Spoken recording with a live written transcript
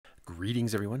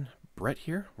Greetings everyone, Brett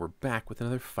here. We're back with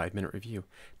another 5-minute review.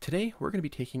 Today we're going to be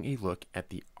taking a look at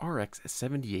the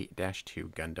RX-78-2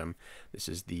 Gundam. This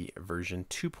is the version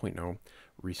 2.0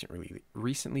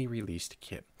 recently released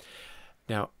kit.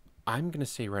 Now, I'm going to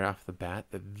say right off the bat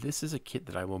that this is a kit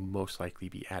that I will most likely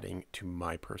be adding to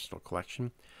my personal collection.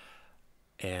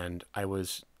 And I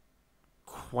was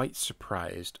quite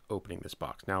surprised opening this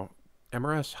box. Now,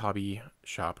 MRS Hobby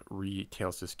Shop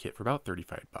retails this kit for about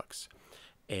 35 bucks.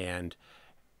 And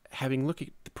having looked at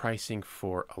the pricing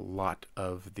for a lot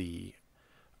of the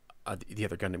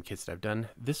other Gundam kits that I've done,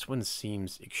 this one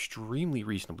seems extremely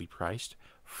reasonably priced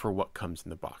for what comes in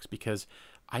the box, because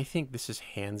I think this is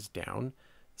hands down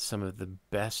some of the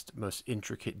best, most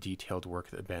intricate, detailed work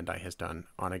that Bandai has done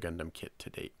on a Gundam kit to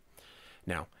date.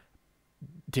 Now,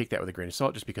 take that with a grain of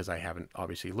salt, just because I haven't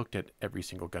obviously looked at every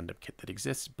single Gundam kit that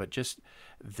exists, but just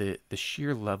the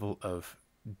sheer level of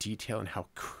detail and how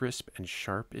crisp and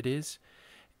sharp it is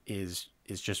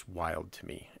just wild to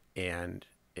me, and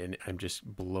I'm just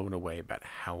blown away about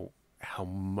how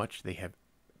much they have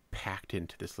packed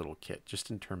into this little kit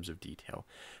just in terms of detail,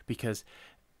 because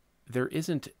there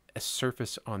isn't a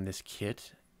surface on this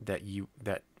kit that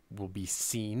will be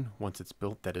seen once it's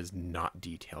built that is not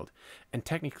detailed. And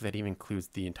technically that even includes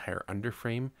the entire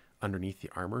underframe underneath the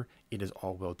armor. It is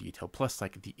all well detailed, plus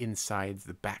like the insides,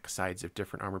 the back sides of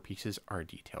different armor pieces are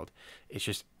detailed. It's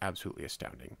just absolutely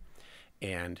astounding,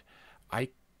 and I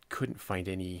couldn't find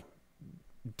any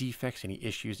defects, any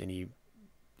issues,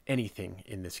 anything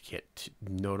in this kit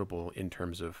notable in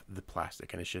terms of the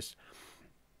plastic. And it's just,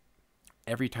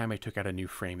 every time I took out a new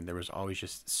frame, there was always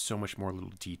just so much more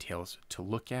little details to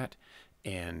look at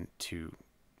and to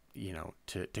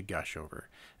gush over.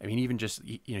 I mean, even just,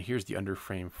 here's the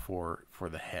underframe for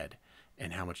the head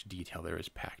and how much detail there is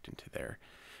packed into there.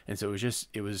 And so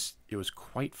it was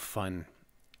quite fun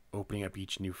opening up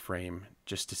each new frame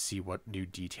just to see what new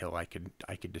detail I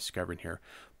could discover in here.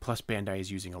 Plus, Bandai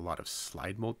is using a lot of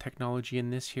slide mold technology in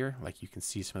this here. Like you can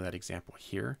see some of that example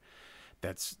here.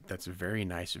 That's very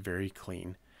nice, very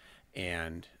clean,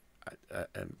 and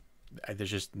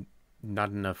there's just not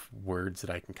enough words that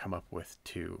I can come up with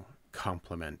to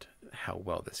compliment how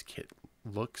well this kit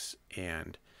looks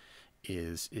and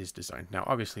is designed. Now,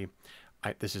 obviously,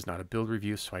 this is not a build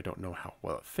review, so I don't know how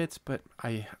well it fits, but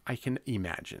I can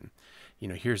imagine.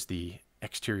 Here's the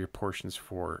exterior portions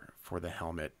for the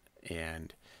helmet,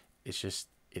 and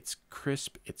it's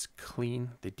crisp, it's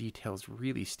clean. The details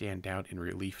really stand out in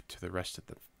relief to the rest of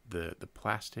the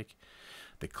plastic.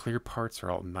 The clear parts are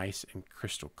all nice and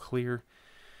crystal clear.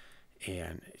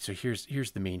 And so here's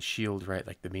the main shield, right?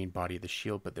 Like the main body of the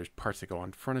shield, but there's parts that go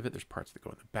on front of it, there's parts that go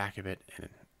in the back of it, and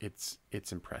it's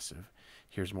impressive.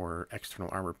 Here's more external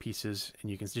armor pieces,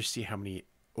 and you can just see how many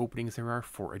openings there are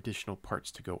for additional parts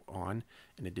to go on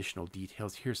and additional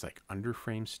details. Here's like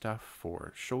underframe stuff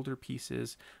for shoulder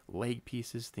pieces, leg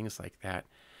pieces, things like that.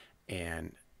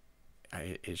 And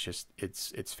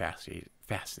it's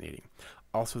fascinating.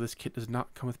 Also, this kit does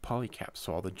not come with polycaps,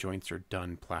 so all the joints are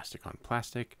done plastic on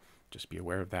plastic. Just be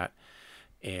aware of that.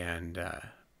 And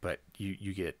but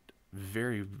you get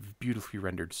very beautifully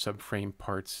rendered subframe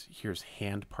parts. Here's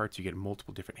hand parts. You get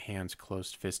multiple different hands,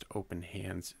 closed fist, open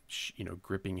hands,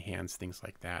 gripping hands, things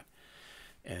like that.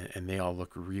 And they all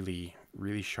look really,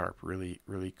 really sharp, really,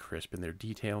 really crisp in their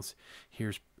details.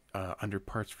 Here's under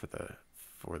parts for the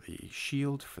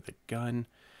shield, for the gun.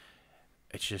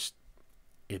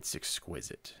 It's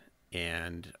exquisite,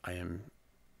 and I am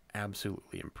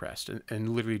absolutely impressed. And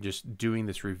literally just doing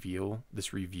this review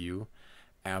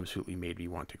absolutely made me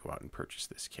want to go out and purchase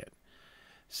this kit.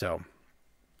 So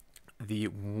the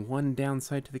one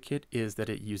downside to the kit is that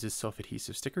it uses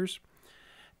self-adhesive stickers,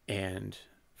 and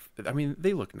I mean,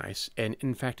 they look nice. And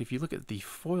in fact, if you look at the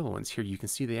foil ones here, you can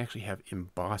see they actually have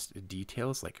embossed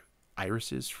details like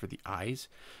irises for the eyes.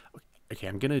 Okay,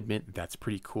 I'm gonna admit that's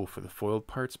pretty cool for the foiled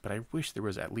parts, but I wish there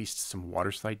was at least some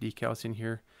water slide decals in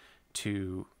here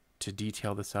to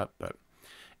detail this up, but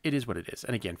it is what it is.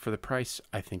 And again, for the price,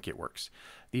 I think it works.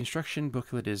 The instruction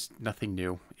booklet is nothing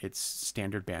new. It's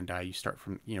standard Bandai. You start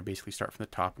from, basically start from the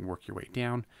top and work your way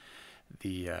down.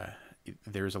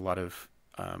 There's a lot of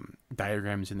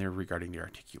diagrams in there regarding the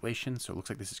articulation, so it looks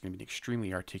like this is going to be an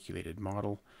extremely articulated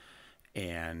model,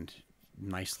 and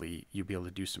nicely you'll be able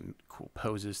to do some cool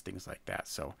poses, things like that.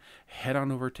 So head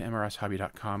on over to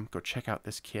mrshobby.com, go check out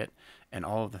this kit and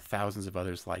all of the thousands of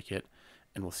others like it,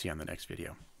 and we'll see you on the next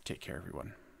video. Take care,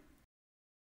 everyone.